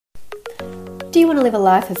you want to live a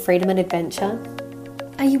life of freedom and adventure?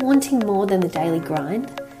 Are you wanting more than the daily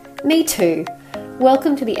grind? Me too.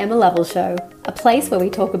 Welcome to the Emma Lovell Show, a place where we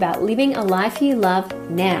talk about living a life you love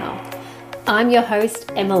now. I'm your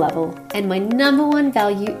host, Emma Lovell, and my number one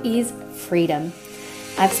value is freedom.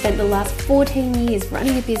 I've spent the last 14 years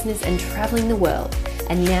running a business and traveling the world,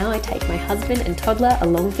 and now I take my husband and toddler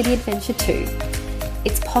along for the adventure too.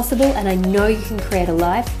 It's possible, and I know you can create a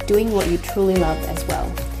life doing what you truly love as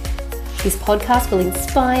well. This podcast will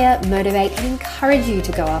inspire, motivate, and encourage you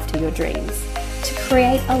to go after your dreams, to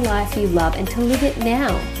create a life you love and to live it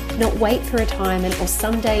now, not wait for retirement or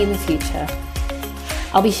someday in the future.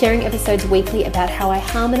 I'll be sharing episodes weekly about how I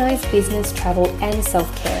harmonise business, travel, and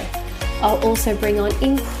self-care. I'll also bring on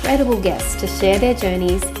incredible guests to share their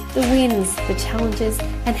journeys, the wins, the challenges,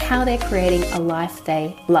 and how they're creating a life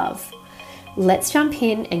they love. Let's jump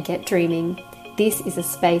in and get dreaming. This is a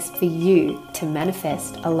space for you to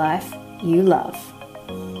manifest a life you love.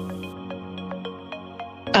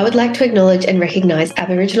 I would like to acknowledge and recognise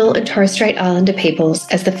Aboriginal and Torres Strait Islander peoples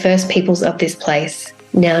as the first peoples of this place,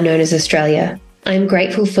 now known as Australia. I am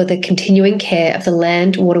grateful for the continuing care of the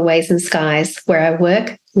land, waterways and skies where I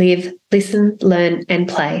work, live, listen, learn and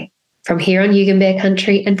play. From here on Yugambeh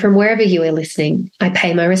country and from wherever you are listening, I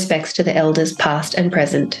pay my respects to the elders past and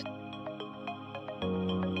present.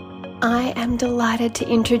 I am delighted to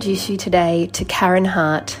introduce you today to Karyn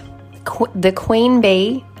Harte, the Queen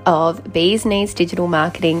Bee of Bees Knees Digital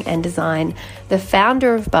Marketing and Design, the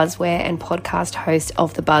founder of Buzzware and podcast host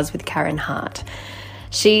of The Buzz with Karyn Harte.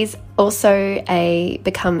 She's also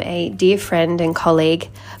become a dear friend and colleague,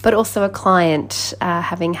 but also a client,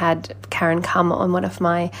 having had Karyn come on one of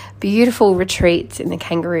my beautiful retreats in the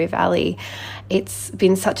Kangaroo Valley. It's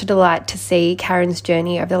been such a delight to see Karyn's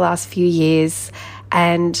journey over the last few years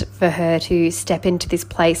and for her to step into this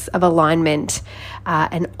place of alignment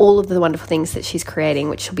and all of the wonderful things that she's creating,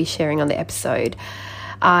 which she'll be sharing on the episode.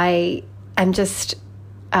 I am just,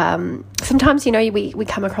 sometimes, we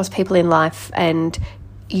come across people in life and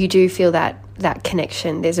you do feel that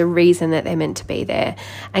connection. There's a reason that they're meant to be there.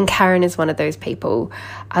 And Karyn is one of those people.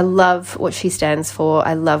 I love what she stands for.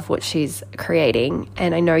 I love what she's creating.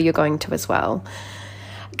 And I know you're going to as well.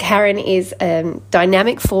 Karyn is a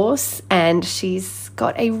dynamic force and she's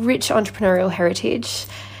got a rich entrepreneurial heritage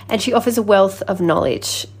and she offers a wealth of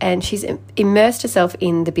knowledge, and she's immersed herself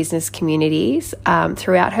in the business communities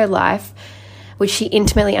throughout her life, which she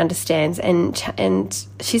intimately understands, and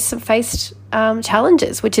she's faced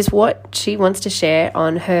challenges, which is what she wants to share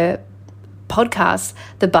on her podcast,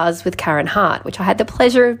 The Buzz with Karyn Harte, which I had the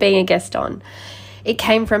pleasure of being a guest on. It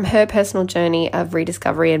came from her personal journey of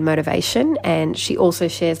rediscovery and motivation, and she also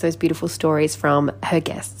shares those beautiful stories from her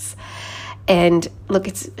guests. And look,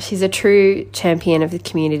 she's a true champion of the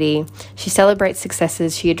community. She celebrates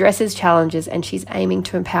successes, she addresses challenges, and she's aiming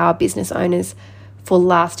to empower business owners for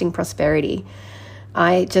lasting prosperity.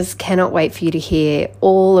 I just cannot wait for you to hear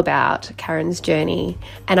all about Karyn's journey,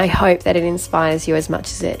 and I hope that it inspires you as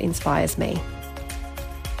much as it inspires me.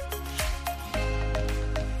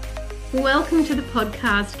 Welcome to the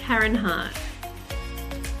podcast, Karyn Harte.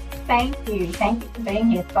 Thank you. Thank you for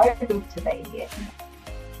being here. So good to be here.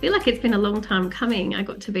 I feel like it's been a long time coming. I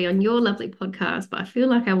got to be on your lovely podcast, but I feel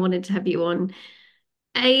like I wanted to have you on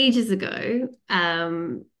ages ago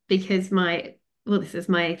because this is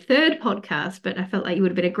my third podcast, but I felt like you would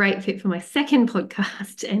have been a great fit for my second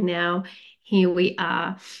podcast. And now here we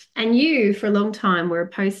are. And you, for a long time, were a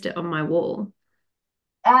poster on my wall.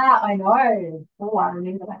 I know. Oh, I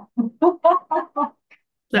remember that.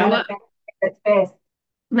 So It's best.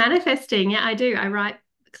 Manifesting, yeah, I do. I write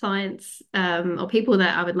clients or people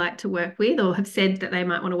that I would like to work with or have said that they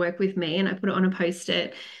might want to work with me, and I put it on a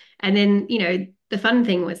post-it. And then, the fun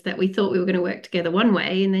thing was that we thought we were going to work together one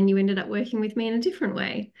way, and then you ended up working with me in a different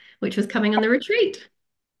way, which was coming on the retreat.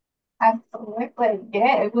 Absolutely.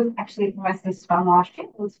 Yeah, it was actually almost this fun last year.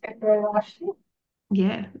 It was February last year.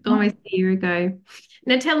 Yeah, almost a year ago.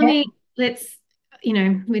 Now tell me,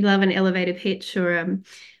 we love an elevator pitch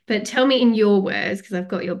but tell me in your words, because I've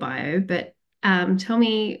got your bio, but tell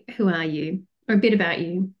me, who are you, or a bit about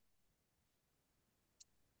you?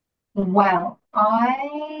 Well,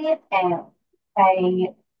 I am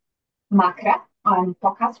a marketer. I'm a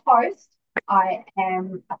podcast host. I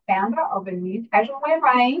am a founder of a new casual wear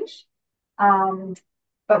range.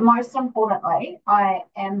 But most importantly, I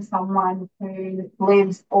am someone who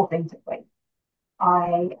lives authentically.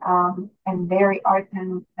 I am very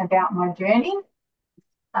open about my journey.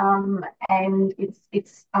 And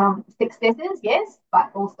it's successes, yes,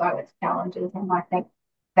 but also its challenges. And I think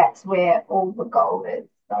that's where all the gold is.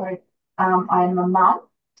 So I'm a mum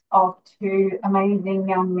of two amazing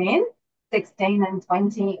young men. 16 and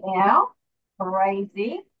 20 now.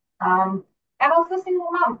 Crazy. And I was a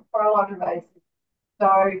single mum for a lot of those.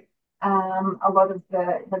 So a lot of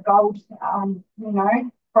the gold,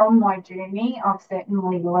 from my journey, I've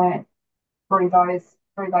certainly learned through those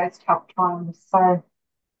tough times. So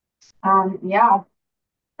yeah,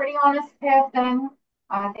 pretty honest person.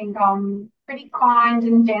 I think I'm pretty kind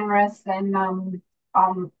and generous, and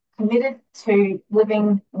I'm committed to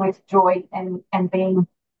living with joy and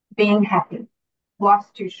being happy.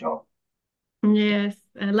 Life's too short. Yes,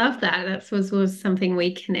 I love that. That was something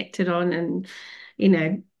we connected on, and you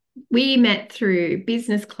know, we met through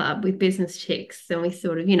business club with business chicks, and we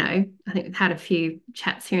sort of, I think we've had a few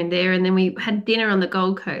chats here and there, and then we had dinner on the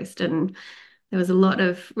Gold Coast, and there was a lot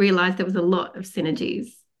of realized there was a lot of synergies.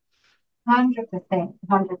 100%,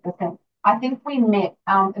 100%. I think we met.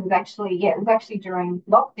 It was actually during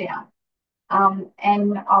lockdown.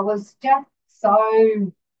 And I was just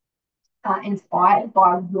so inspired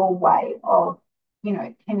by your way of,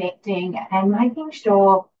 connecting and making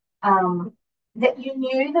sure that you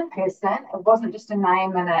knew the person. It wasn't just a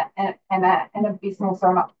name and a business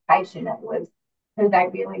or an occupation. It was who they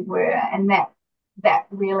really were, and that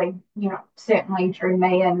really, certainly drew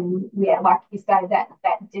me. And yeah, like you say, that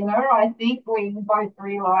dinner, I think we both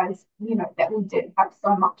realised, that we did have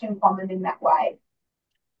so much in common in that way.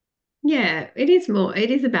 Yeah, it is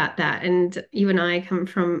about that. And you and I come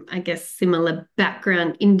from, I guess, similar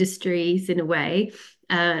background industries in a way,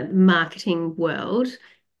 marketing world.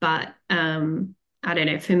 But I don't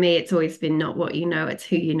know, for me, it's always been not what you know, it's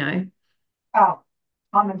who you know. Oh,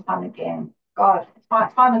 time and time again. God,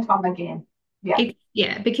 time and time again. Yeah.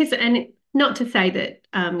 Yeah, because, and not to say that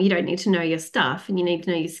you don't need to know your stuff and you need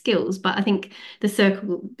to know your skills, but I think the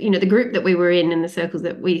circle, the group that we were in and the circles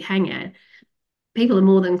that we hang at, people are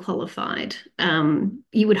more than qualified.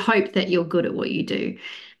 You would hope that you're good at what you do.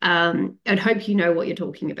 I'd hope you know what you're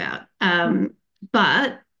talking about.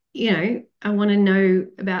 But I want to know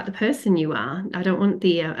about the person you are. I don't want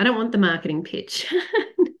the marketing pitch.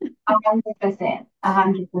 100%.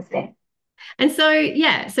 100%. And so,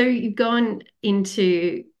 yeah, so you've gone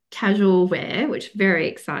into casual wear, which I'm very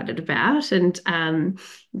excited about, and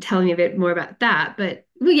telling me a bit more about that. But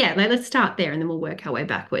well, yeah, let's start there and then we'll work our way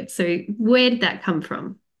backwards. So where did that come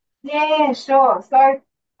from? Yeah, sure. So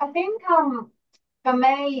I think for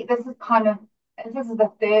me, this is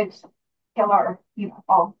the third pillar,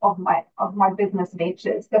 of my business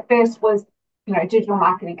ventures. The first was, digital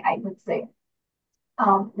marketing agency,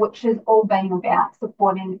 which has all been about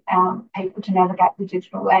supporting people to navigate the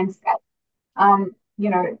digital landscape. And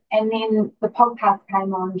then the podcast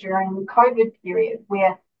came on during the COVID period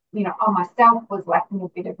where, I myself was lacking a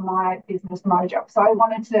bit of my business mojo. So I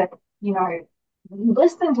wanted to,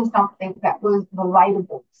 listen to something that was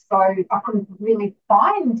relatable. So I couldn't really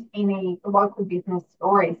find any local business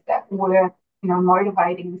stories that were,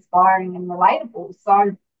 motivating, inspiring, and relatable.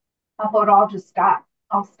 So I thought I'll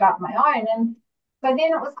start my own. And so then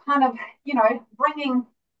it was kind of,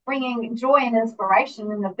 bringing joy and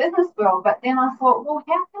inspiration in the business world. But then I thought, well,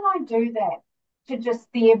 how can I do that to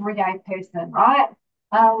just the everyday person, right?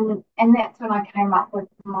 And that's when I came up with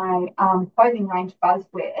my clothing range,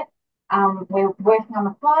 Buzzwear. We're working on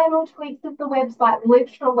the final tweaks of the website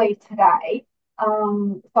literally today.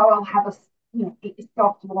 So I'll have a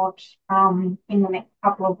soft launch in the next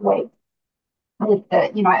couple of weeks with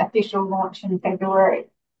the official launch in February.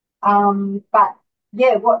 But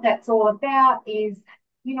yeah, what that's all about is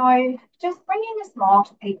just bringing a smile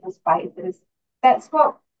to people's faces. That's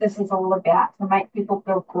what this is all about, to make people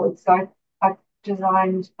feel good. So I've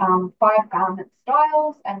designed 5 garment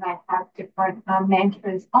styles, and they have different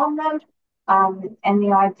mantras on them. And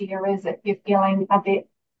the idea is, if you're feeling a bit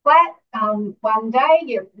flat one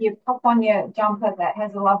day, you pop on your jumper that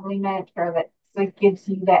has a lovely mantra that sort of gives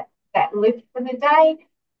you that lift for the day.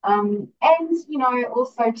 And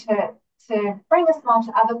also to bring a smile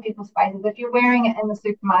to other people's faces. If you're wearing it in the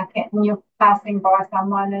supermarket and you're passing by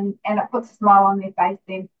someone, and it puts a smile on their face,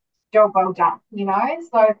 then job well done.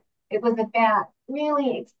 So it was about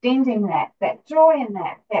really extending that joy and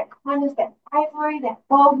that kindness, that bravery, that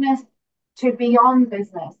boldness to beyond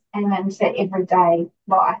business and into everyday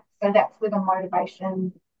life. So that's where the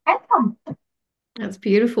motivation came from. That's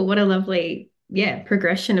beautiful. What a lovely, yeah,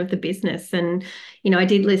 progression of the business. And, I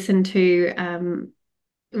did listen to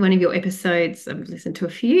one of your episodes. I've listened to a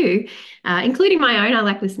few, including my own. I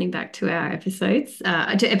like listening back to our episodes,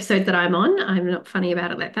 to episodes that I'm on. I'm not funny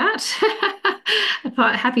about it like that. I'm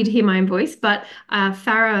quite happy to hear my own voice, but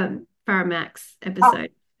Farah Max Oh,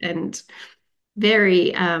 episode, and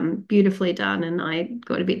very beautifully done. And I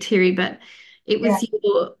got a bit teary, but it yeah. was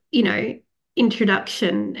your,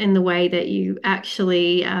 introduction in the way that you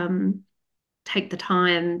actually take the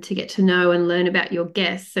time to get to know and learn about your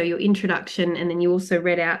guests. So your introduction, and then you also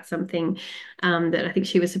read out something that I think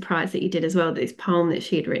she was surprised that you did as well, this poem that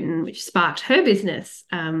she had written, which sparked her business.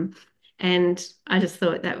 And I just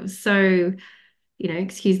thought that was so,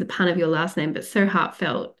 excuse the pun of your last name, but so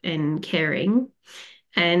heartfelt and caring.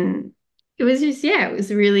 And it was just, yeah, it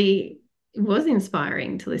was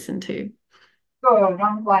inspiring to listen to. Good.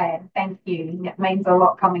 I'm glad. Thank you. It means a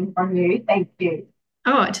lot coming from you. Thank you.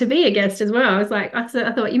 Oh, to be a guest as well. I was like, I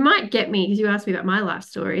thought you might get me because you asked me about my life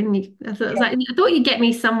story, and I was like, I thought you'd get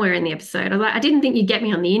me somewhere in the episode. I was like, I didn't think you'd get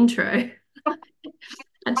me on the intro. I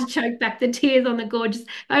had to choke back the tears on the gorgeous.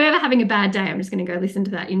 If I'm ever having a bad day, I'm just going to go listen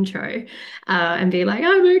to that intro, and be like,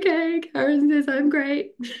 I'm okay. Karyn says I'm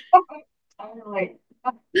great. Totally.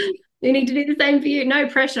 You need to do the same for you. No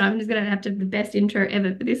pressure. I'm just going to have to have the best intro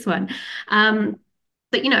ever for this one.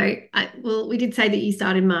 But well, we did say that you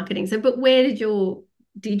started marketing. So, but where did your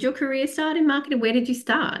career start in marketing? Where did you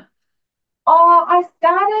start? Oh,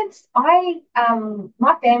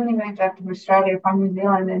 my family moved over to Australia from New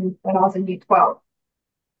Zealand when I was in year 12.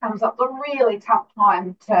 So it was a really tough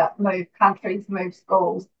time to move countries, move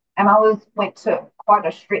schools. And went to quite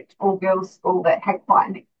a strict all girls school that had quite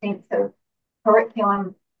an extensive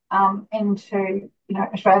curriculum into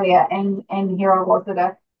Australia, and here I was at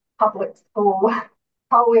a public school,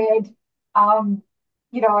 co-ed,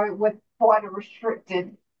 with quite a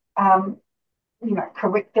restricted um,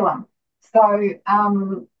 curriculum. So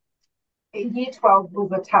year 12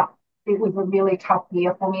 it was a really tough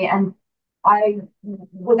year for me. And I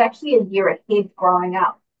was actually a year ahead growing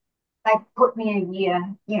up. They put me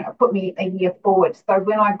a year forward. So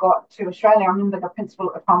when I got to Australia, I remember the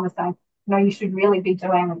principal at the time was saying, no, you should really be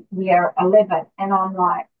doing year 11. And I'm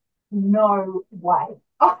like, no way.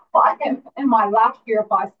 I am in my last year of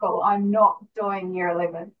high school. I'm not doing year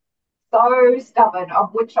 11. So stubborn,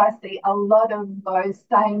 of which I see a lot of those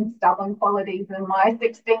same stubborn qualities in my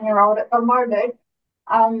 16-year-old at the moment.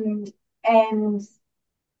 Um, and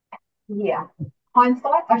yeah,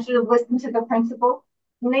 hindsight, I should have listened to the principal.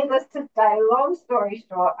 Needless to say, long story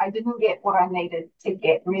short, I didn't get what I needed to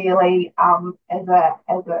get really as a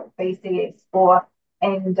BCS score,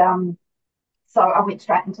 and so I went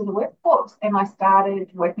straight into the workforce and I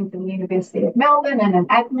started working for the University of Melbourne in an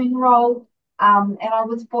admin role. And I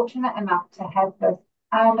was fortunate enough to have this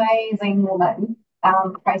amazing woman,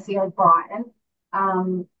 Tracy O'Brien,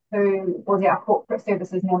 who was our corporate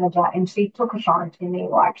services manager. And she took a shine to me.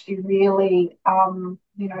 Like she really,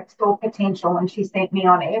 saw potential, and she sent me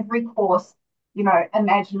on every course,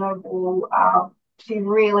 imaginable. She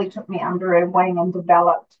really took me under her wing and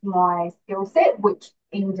developed my skill set, which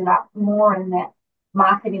ended up more in that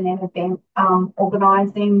marketing and event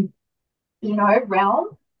organising,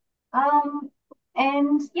 realm. Um,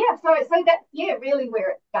 and yeah, so that's really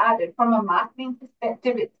where it started. From a marketing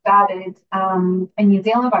perspective, it started in New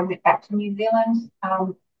Zealand. I went back to New Zealand,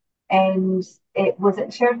 and it was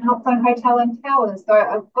at Sheraton Auckland Hotel and Towers. So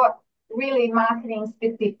I've got really marketing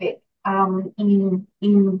specific in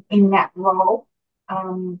that role.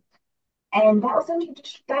 Um, and that was in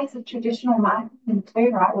days of traditional marketing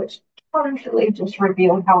too, right? Which totally just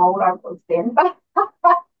revealed how old I was then.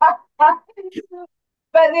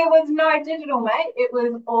 But there was no digital, mate. It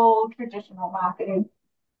was all traditional marketing.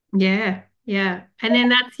 Yeah, yeah. And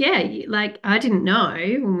then like I didn't know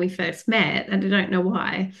when we first met, and I don't know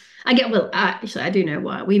why. Actually, I do know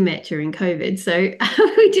why. We met during COVID, so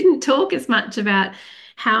we didn't talk as much about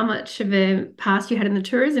how much of a past you had in the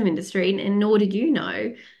tourism industry, and nor did you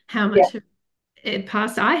know how Yeah, much of a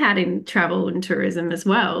past I had in travel and tourism as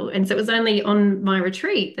well. And so it was only on my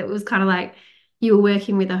retreat that it was kind of like you were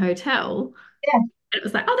working with a hotel, yeah, and it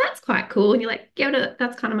was like, oh, that's quite cool. And you're like, yeah,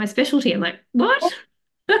 that's kind of my specialty. I'm like, what?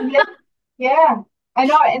 yeah, yeah. I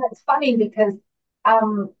know, and it's funny because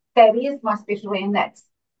that is my specialty, and that's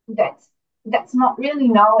that's not really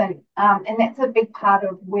known. And that's a big part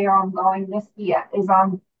of where I'm going this year is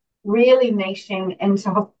I'm really niching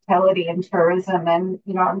into hospitality and tourism, and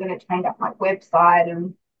I'm going to change up my website,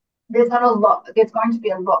 and there's going to be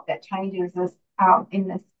a lot that changes in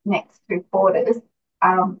this next 2 quarters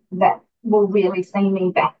that will really see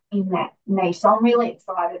me back in that niche. So I'm really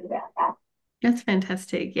excited about that. That's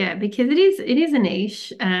fantastic. Yeah, because it is a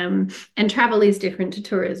niche, and travel is different to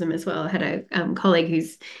tourism as well. I had a colleague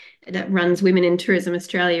that runs Women in Tourism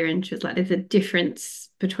Australia, and she was like, "There's a difference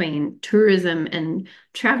between tourism and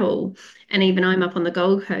travel." And even I'm up on the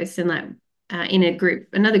Gold Coast, and like in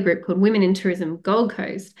another group called Women in Tourism Gold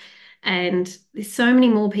Coast, and there's so many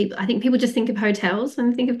more people. I think people just think of hotels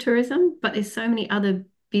when they think of tourism, but there's so many other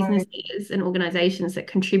Mm, businesses and organizations that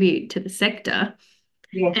contribute to the sector,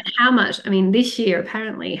 yes. and how much, I mean, this year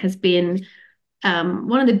apparently has been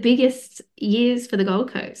one of the biggest years for the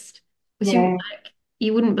Gold Coast, which Yeah.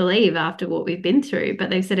 you wouldn't believe after what we've been through, but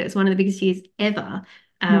they've said it was one of the biggest years ever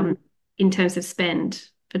Mm, in terms of spend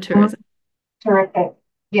for mm, tourism. terrific.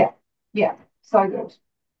 Yeah. Yeah. So good.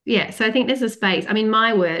 Yeah, so I think there's a space. I mean,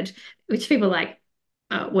 my word, which people are like,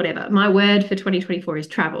 whatever, my word for 2024 is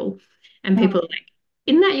travel. And Mm, people are like,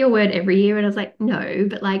 isn't that your word every year? And I was like, no,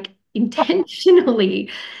 but like intentionally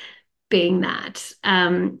being that.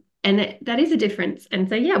 And that is a difference. And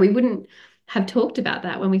so, yeah, we wouldn't have talked about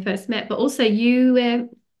that when we first met, but also you were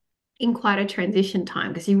in quite a transition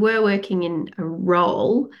time because you were working in a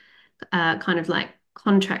role, kind of like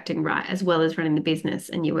contracting, right, as well as running the business.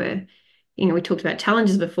 And you were, we talked about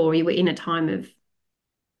challenges before, you were in a time of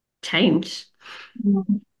change.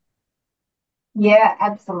 mm. Yeah,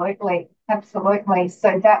 absolutely. Absolutely.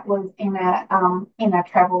 So that was in a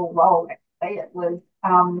travel role actually. It was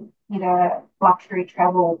in a luxury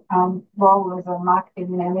travel role as a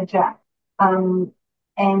marketing manager. Um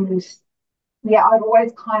and yeah, I've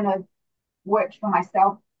always kind of worked for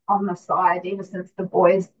myself on the side ever since the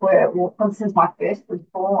boys were, well, since my first was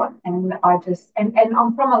born. And and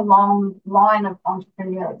I'm from a long line of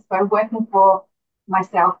entrepreneurs. So working for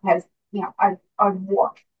myself has, I've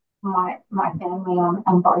watched my family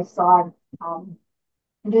on both sides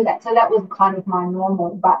do that. So that was kind of my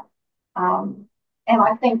normal. But and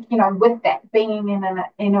I think, with that being in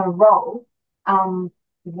a role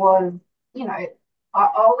was, you know, I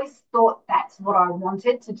always thought that's what I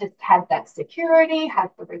wanted, to just have that security,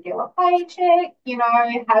 have the regular paycheck,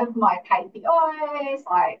 have my KPIs,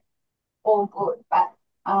 like all good. But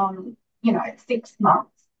 6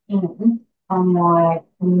 months in, I'm like,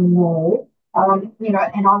 no, and I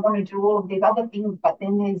want to do all of these other things, but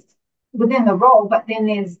then there's within the role, but then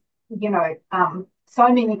there's, so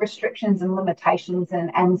many restrictions and limitations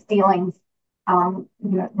and ceilings,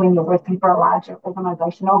 when you're working for a larger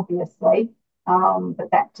organization, obviously. But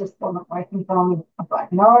that just wasn't working for me. I was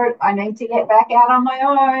like, no, I need to get back out on my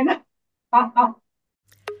own.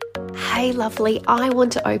 Hey, lovely, I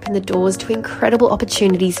want to open the doors to incredible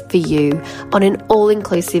opportunities for you on an all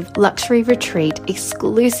inclusive luxury retreat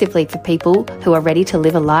exclusively for people who are ready to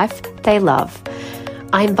live a life they love.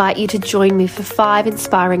 I invite you to join me for 5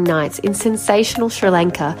 inspiring nights in sensational Sri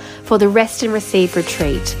Lanka for the Rest and Receive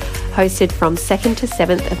retreat, hosted from 2nd to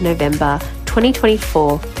 7th of November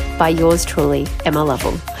 2024 by yours truly, Emma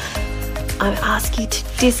Lovell. I ask you to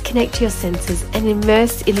disconnect your senses and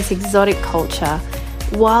immerse in this exotic culture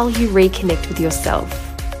while you reconnect with yourself.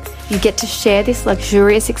 You get to share this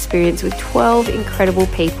luxurious experience with 12 incredible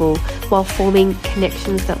people while forming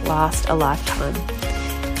connections that last a lifetime.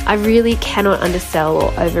 I really cannot undersell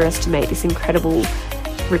or overestimate this incredible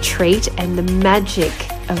retreat and the magic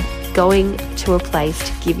of going to a place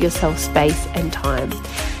to give yourself space and time.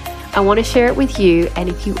 I want to share it with you, and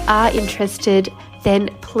if you are interested, then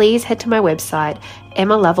please head to my website,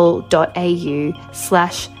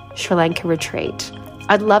 emmalovell.au/Sri Lanka retreat.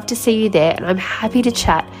 I'd love to see you there, and I'm happy to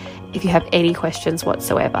chat if you have any questions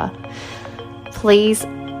whatsoever. Please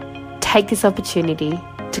take this opportunity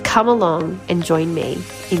to come along and join me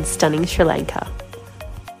in stunning Sri Lanka.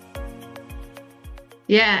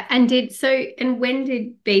 Yeah, and when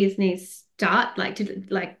did Bees Knees start? Did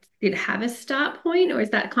it have a start point, or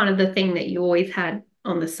is that kind of the thing that you always had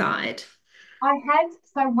on the side?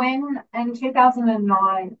 So when in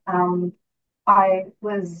 2009, I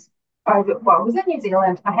was in New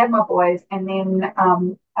Zealand. I had my boys, and then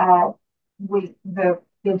their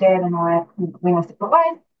dad and I went our separate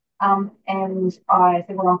ways. And I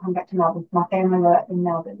said, well, I'll come back to Melbourne. My family were in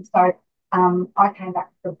Melbourne, so I came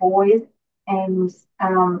back with the boys, and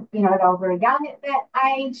they were very young at that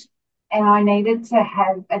age, and I needed to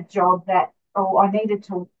have a job or I needed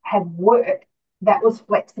to have work that was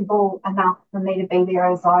flexible enough for me to be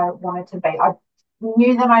there as I wanted to be. I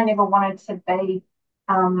knew that I never wanted to be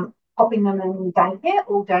popping them in daycare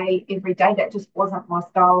all day, every day. That just wasn't my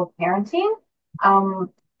style of parenting.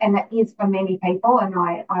 And that is for many people. And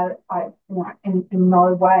in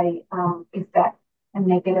no way is that a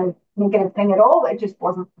negative thing at all. It just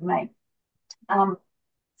wasn't for me. Um,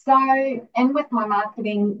 so, and with my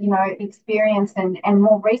marketing, experience, and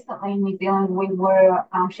more recently in New Zealand, we were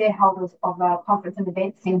shareholders of a conference and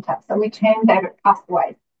event centre. So we turned that at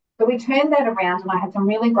Castways. So we turned that around, and I had some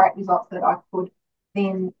really great results that I could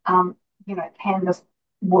then, canvas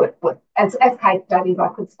work with as case studies. I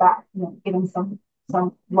could start, getting some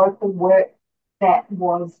local work that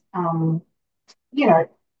was, you know,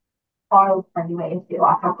 child friendly, if you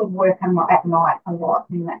like. I could work at night a lot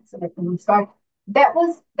and that sort of thing. So that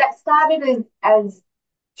started as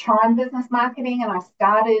Chime business marketing, and I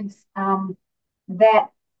started that,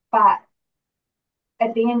 but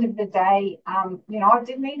at the end of the day, I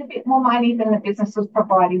did need a bit more money than the business was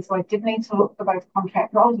providing, so I did need to look for those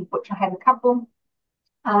contract roles, of which I had a couple.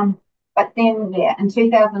 Um, but then, yeah, in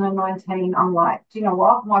 2019, I'm like, do you know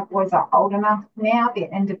what? My boys are old enough now; they're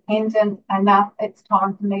independent enough. It's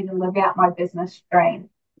time for me to live out my business dream.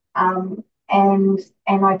 Um, and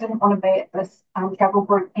I didn't want to be at this travel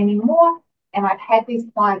group anymore. And I'd had these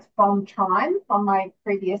clients from Chime, from my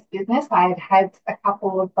previous business. I had a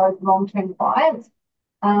couple of those long-term clients.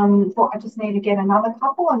 Thought I just need to get another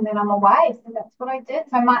couple and then I'm away. So that's what I did.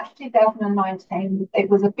 So March 2019, it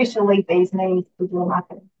was officially Bees Knees Digital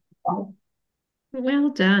Marketing. So, Well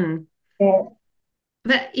done. yeah.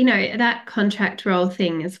 That, that contract role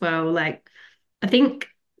thing as well, like I think,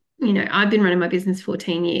 I've been running my business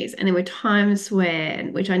 14 years and there were times where,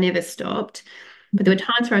 which I never stopped, but there were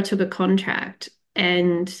times where I took a contract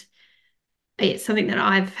and it's something that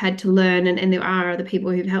I've had to learn and there are other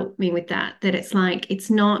people who've helped me with that it's like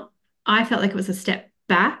it's not I felt like it was a step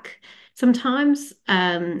back sometimes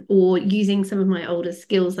or using some of my older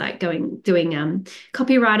skills like doing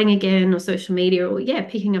copywriting again or social media or yeah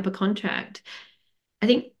picking up a contract. I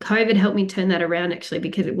think COVID helped me turn that around actually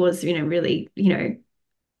because it was really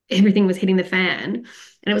everything was hitting the fan.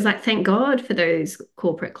 And it was like, thank God for those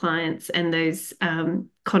corporate clients and those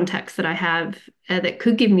contacts that I have that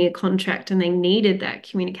could give me a contract and they needed that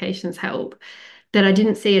communications help, that I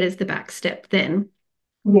didn't see it as the back step then.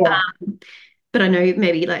 Yeah. But I know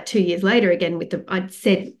maybe like 2 years later, again, I'd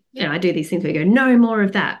said, I do these things where I go, no more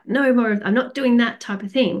of that, no more of, I'm not doing that type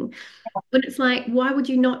of thing. But it's like, why would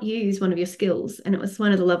you not use one of your skills? And it was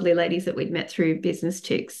one of the lovely ladies that we'd met through Business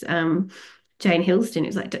Chicks, Jane Hilston. It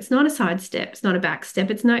was like, it's not a sidestep, it's not a back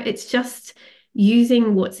step. It's just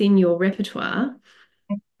using what's in your repertoire.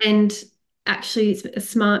 And actually, it's a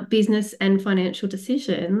smart business and financial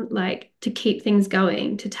decision, like to keep things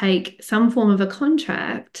going, to take some form of a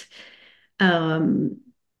contract, um,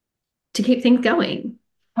 to keep things going.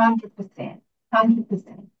 100%.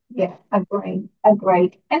 100%. Yeah, agreed.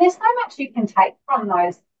 Agreed. And there's so much you can take from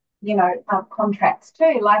those, contracts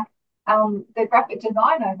too. Like the graphic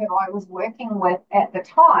designer who I was working with at the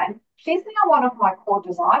time, she's now one of my core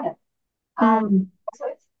designers. Um, Mm. so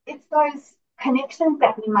it's those connections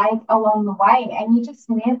that we make along the way, and you just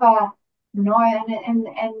never know. And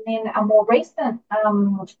then a more recent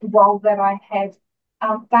role that I had,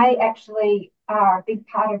 they actually are a big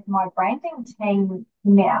part of my branding team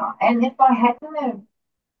now. And if I hadn't have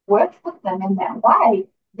worked with them in that way,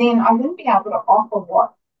 then I wouldn't be able to offer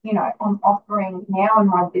what I'm offering now in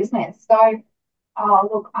my business. So,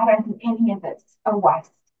 look, I don't think any of it's a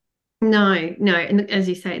waste. No, no. And as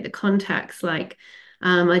you say, the contacts, like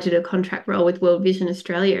I did a contract role with World Vision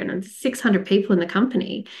Australia and it's 600 people in the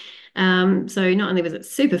company. So not only was it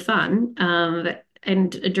super fun,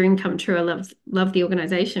 and a dream come true. I love the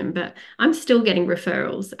organization, but I'm still getting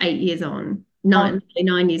referrals 8 years on, Um,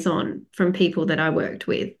 9 years on from people that I worked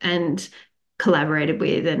with and collaborated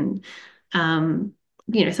with. And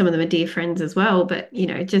some of them are dear friends as well, but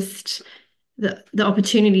just the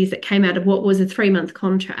opportunities that came out of what was a 3 month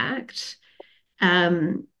contract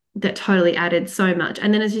that totally added so much.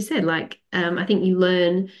 And then, as you said, like I think you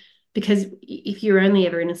learn because if you're only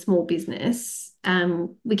ever in a small business,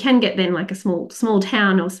 we can get then like a small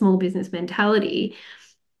town or small business mentality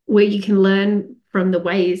where you can learn from the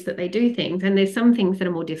ways that they do things. And there's some things that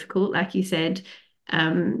are more difficult, like you said.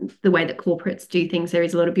 The way that corporates do things, there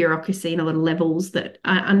is a lot of bureaucracy and a lot of levels that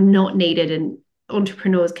are not needed, and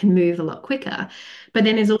entrepreneurs can move a lot quicker. But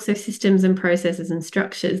then there's also systems and processes and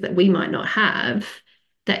structures that we might not have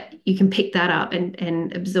that you can pick that up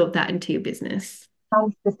and absorb that into your business.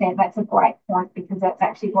 100%. That's a great point because that's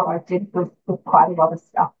actually what I did with quite a lot of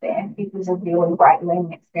stuff there. It was a really great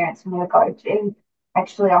learning experience for me to go, gee,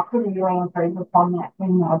 actually, I could really improve upon that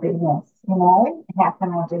in my business. How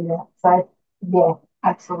can I do that? So, yeah,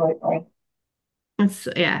 absolutely.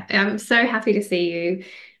 Yeah, I'm so happy to see you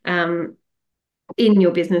um, in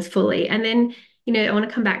your business fully. And then, I want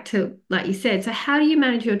to come back to, like you said, so how do you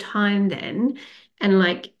manage your time then? And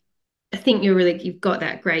like, I think you've got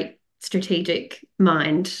that great strategic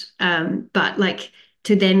mind. But like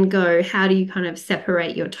to then go, how do you kind of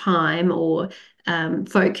separate your time or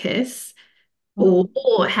focus,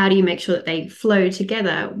 or how do you make sure that they flow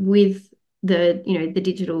together with the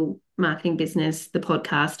digital marketing business, the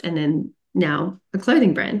podcast, and then now a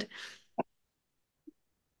clothing brand?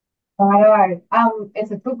 I know.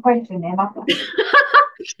 It's a good question, Emma.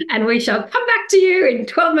 And we shall come back to you in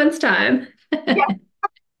 12 months' time. Yeah,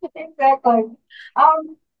 exactly.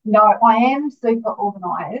 Um, No, I am super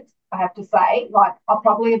organised, I have to say. Like, I'm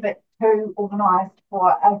probably a bit too organised for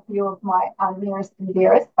a few of my nearest and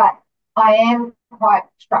dearest, but I am quite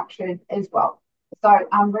structured as well. So,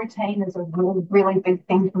 routine is a really, really big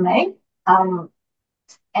thing for me. Um,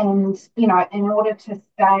 and, in order to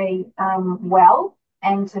stay well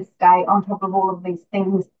and to stay on top of all of these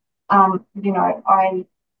things, I'm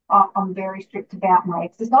very strict about my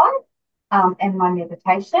exercise and my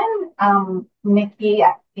meditation. Nikki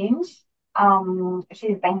at Finch,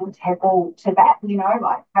 she's been integral to that,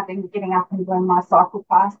 like having getting up and doing my cycle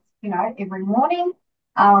class, every morning.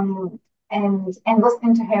 And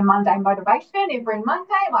listening to her Monday motivation every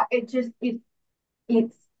Monday. Like it's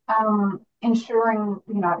ensuring,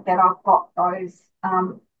 that I've got those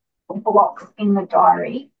blocks in the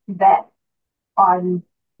diary that I'm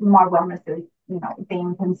my wellness is,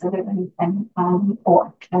 being considered and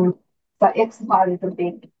important. And so exercise is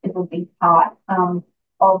a big part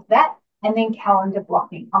of that. And then calendar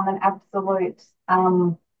blocking. I'm an absolute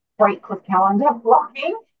freak with calendar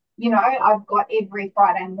blocking. I've got every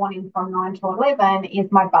Friday morning from 9 to 11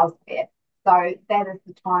 is my buzz fair. So that is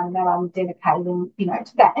the time that I'm dedicating,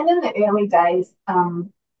 to that. And in the early days,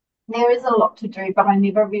 there is a lot to do, but I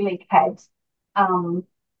never really had.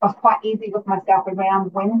 I was quite easy with myself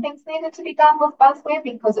around when things needed to be done with Buzzware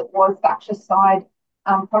because it was such a side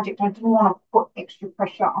project. I didn't want to put extra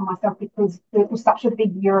pressure on myself because it was such a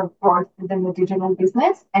big year of growth within the digital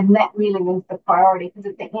business, and that really is the priority.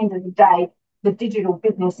 Because at the end of the day, the digital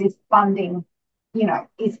business is funding,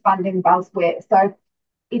 is funding Buzzware. So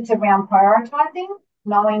it's around prioritizing,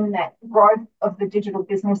 knowing that growth of the digital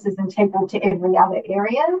business is integral to every other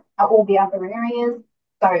area, all the other areas.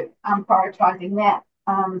 So prioritizing that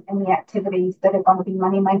and the activities that are going to be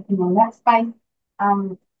money making in that space.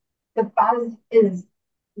 Um, the buzz is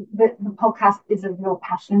the podcast is a real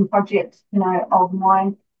passion project, of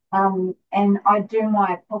mine. And I do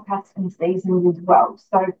my podcast in seasons as well.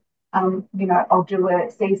 So, I'll do a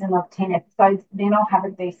season of 10 episodes, then I'll have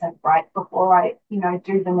a decent break before I,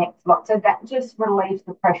 do the next lot. So that just relieves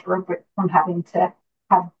the pressure of it from having to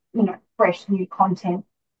have, fresh new content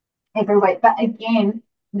every week. But again,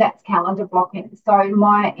 that's calendar blocking. So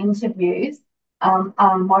my interviews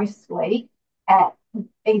are mostly at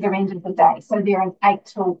either end of the day. So they're an 8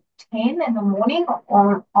 till 10 in the morning,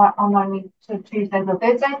 or on only to Tuesdays or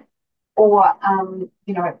Thursdays, or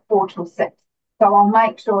 4 till 6. So I'll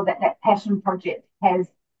make sure that that passion project has,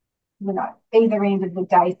 either end of the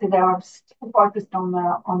day, so that I'm still focused on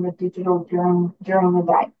the digital during the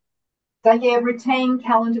day. So yeah, routine,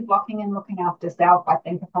 calendar blocking, and looking after self, I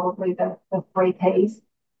think, are probably the three Ps.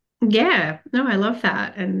 Yeah, no, I love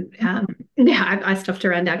that. And yeah, I stuffed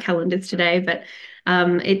around our calendars today, but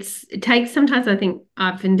it takes sometimes I think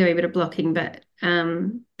I've been doing a bit of blocking, but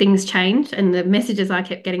things change. And the messages I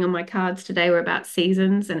kept getting on my cards today were about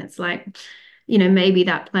seasons. And it's like, maybe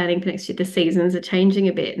that planning for next year, the seasons are changing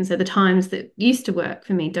a bit. And so the times that used to work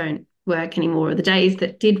for me don't work anymore, or the days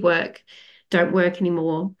that did work don't work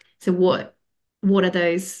anymore. So what are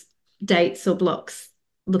those dates or blocks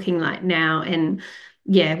looking like now? And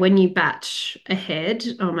yeah, when you batch ahead,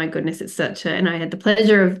 oh my goodness, it's such a, and I had the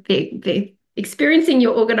pleasure of experiencing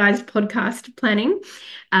your organized podcast planning.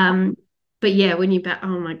 But yeah, when you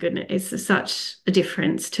oh my goodness, it's such a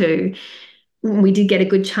difference to we did get a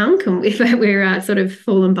good chunk and we're sort of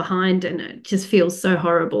fallen behind and it just feels so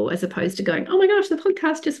horrible as opposed to going, oh my gosh, the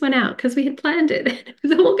podcast just went out because we had planned it and it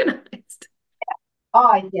was organized.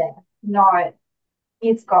 Oh yeah, no,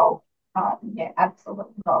 it's gold. Yeah, absolute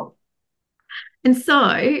gold. And so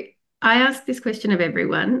I ask this question of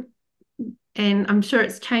everyone, and I'm sure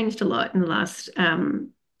it's changed a lot in the last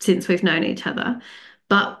since we've known each other.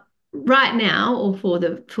 But right now, or for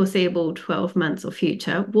the foreseeable 12 months or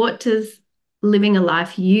future, what does living a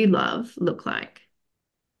life you love look like?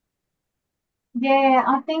 Yeah,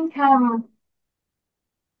 I think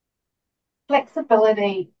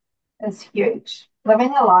flexibility is huge.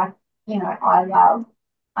 Living a life, I love,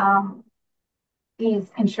 um,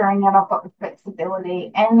 is ensuring that I've got the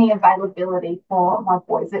flexibility and the availability for my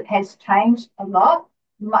boys. It has changed a lot,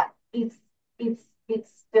 but it's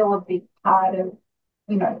still a big part of,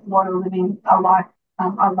 what a living a life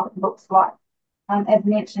I love looks like. As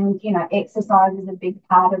mentioned, exercise is a big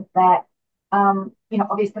part of that.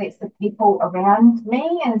 Obviously it's the people around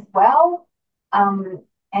me as well.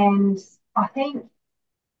 And I think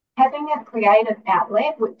having a creative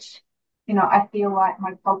outlet, which, I feel like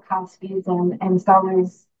my podcast is, and so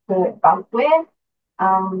is the Buzzware,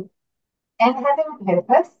 um, and having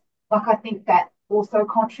purpose. Like, I think that also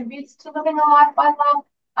contributes to living a life I love.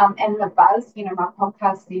 And the buzz, my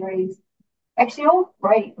podcast series, Actually, all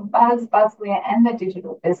three, Buzzwear, and the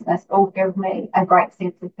digital business all give me a great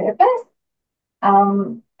sense of purpose.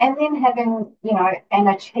 And then having, and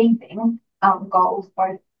achieving goals,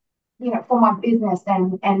 both, for my business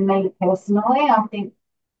and me personally. I think,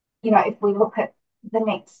 if we look at the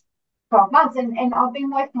next 12 months, and I've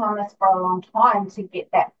been working on this for a long time to get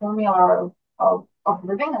that formula of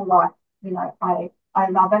living a life, I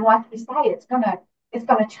love. And like you say, it's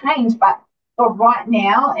gonna change, but for right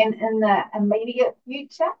now and in the immediate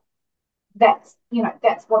future, that's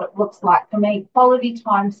what it looks like for me. Quality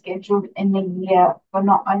time scheduled in the year for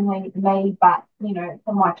not only me, but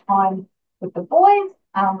for my time with the boys,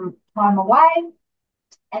 time away,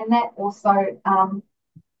 and that also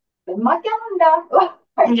in my calendar.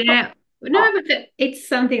 Yeah, no, but it's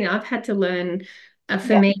something that I've had to learn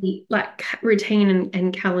for Yeah, me, like routine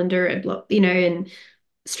and calendar, and and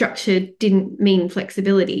structure didn't mean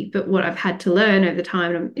flexibility, but what I've had to learn over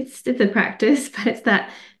time, and it's the practice, but it's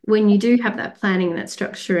that when you do have that planning, that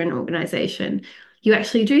structure and organization, you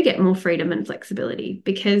actually do get more freedom and flexibility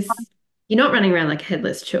because you're not running around like a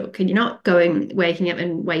headless chook and you're not waking up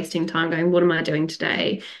and wasting time going, what am I doing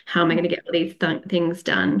today? How am I going to get all these things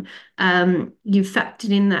done? You've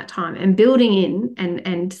factored in that time and building in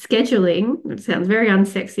and scheduling. It sounds very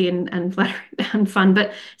unsexy and flattering and fun,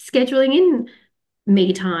 but scheduling in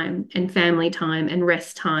me time and family time and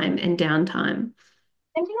rest time and downtime.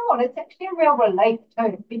 and you know what? It's actually a real relief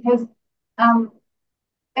too, because um,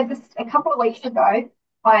 a couple of weeks ago,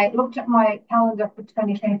 I looked at my calendar for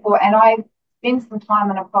 2024, and I spent some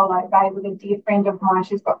time in Apollo Bay with a dear friend of mine.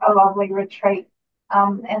 She's got a lovely retreat,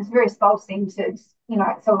 and it's very soul centered.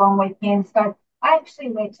 It's a long weekend. So I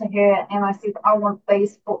actually went to her and I said, I want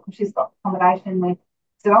these four, because she's got accommodation there. I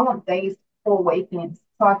said, I want these 4 weekends.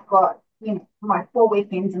 So I've got, my 4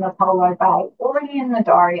 weekends in Apollo Bay already in the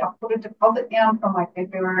diary. I've put a deposit down for my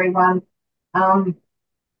February one. Um,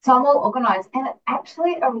 so I'm all organised, and it's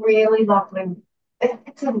actually it's a really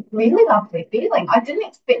lovely feeling. I didn't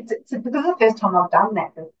expect it to, because it's the first time I've done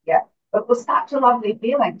that this year. It was such a lovely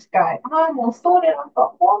feeling to go, oh, I'm all sorted. I've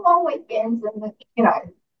got 4 long weekends in the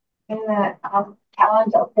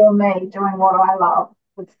calendar for me doing what I love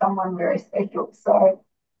with someone very special. So,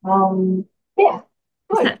 yeah,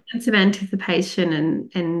 It's good. that sense of anticipation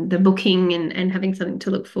and the booking and having something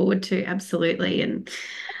to look forward to, absolutely. And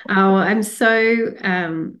oh, I'm so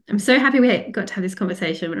happy we got to have this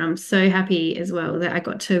conversation, and I'm so happy as well that I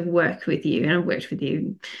got to work with you. And I've worked with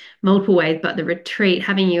you multiple ways, but the retreat,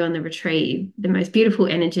 having you on the retreat, the most beautiful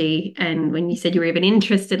energy. And when you said you were even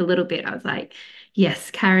interested a little bit, I was like,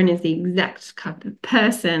 yes, Karyn is the exact kind of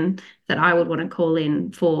person that I would want to call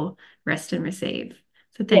in for rest and receive.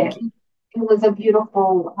 So Yeah, thank you. it was a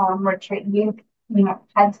beautiful retreat.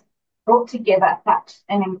 Had brought together such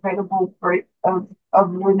an incredible group of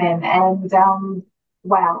women, and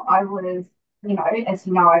wow, I was, as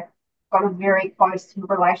you know, I've got a very close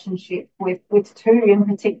relationship with two in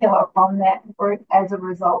particular from that group as a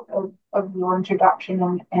result of your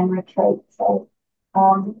introduction and retreat. So,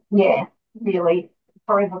 yeah, really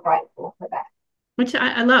forever grateful for that. Which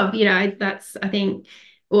I love, I think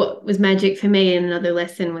what was magic for me and another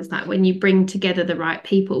lesson was that when you bring together the right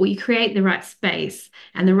people, you create the right space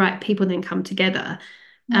and the right people then come together.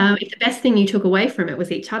 If the best thing you took away from it was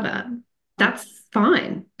each other, that's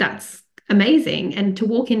fine. That's amazing. And to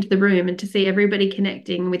walk into the room and to see everybody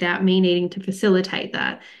connecting without me needing to facilitate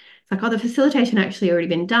that, it's like, oh, the facilitation actually already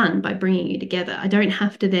been done by bringing you together. I don't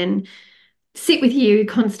have to then sit with you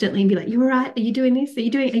constantly and be like, you all right? Are you doing this? Are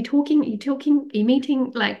you talking? Are you talking? Are you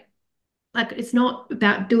meeting? Like it's not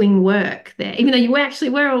about doing work there, even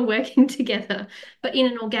though we're all working together, but in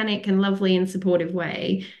an organic and lovely and supportive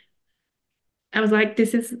way. I was like,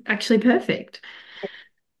 this is actually perfect.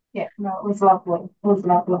 Yeah, no, it was lovely. It was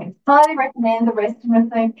lovely. Highly recommend the rest of the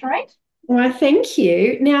retreat. Well, thank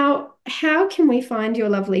you. Now, how can we find your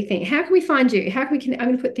lovely thing? How can we find you? I'm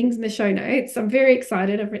going to put things in the show notes. I'm very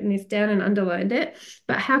excited. I've written this down and underlined it.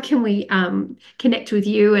 But how can we connect with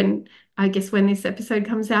you? And I guess when this episode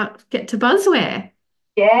comes out, get to Buzzware.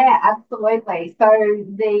 Yeah, absolutely. So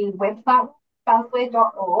the website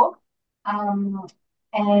buzzware.org, um,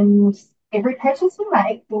 and every purchase we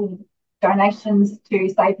make, the donations to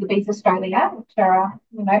Save the Bees Australia, which are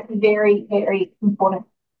very, very important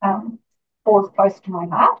cause close to my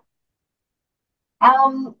heart.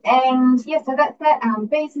 And yeah, so that's that.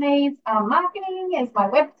 Bees Needs Marketing is my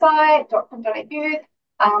website, .com.au.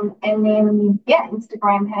 And then, yeah,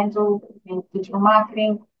 Instagram handle, digital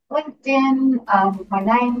marketing, LinkedIn, my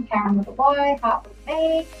name, Karyn with a Y, Harte with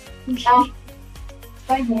me. Um,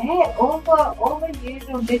 so yeah, all the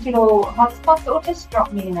usual digital hotspots, or just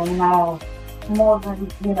drop me an email. more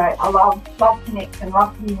than, I love connection,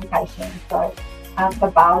 love communication. So the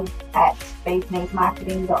buzz at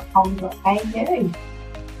beesneedmarketing.com.au.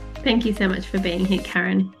 Thank you so much for being here,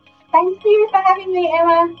 Karyn. Thank you for having me,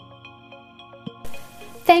 Emma.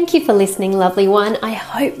 Thank you for listening, lovely one. I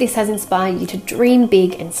hope this has inspired you to dream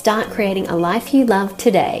big and start creating a life you love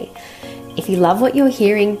today. If you love what you're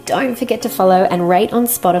hearing, don't forget to follow and rate on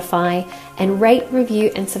Spotify, and rate,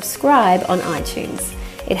 review, and subscribe on iTunes.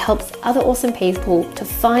 It helps other awesome people to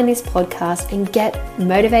find this podcast and get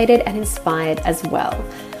motivated and inspired as well.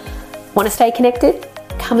 Want to stay connected?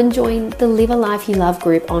 Come and join the Live a Life You Love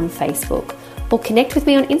group on Facebook, or connect with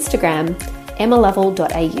me on Instagram,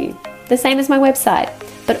 emmalovell.au, the same as my website,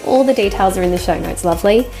 but all the details are in the show notes,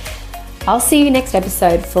 lovely. I'll see you next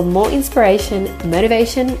episode for more inspiration,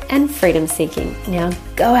 motivation, and freedom seeking. Now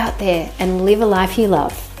go out there and live a life you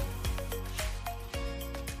love.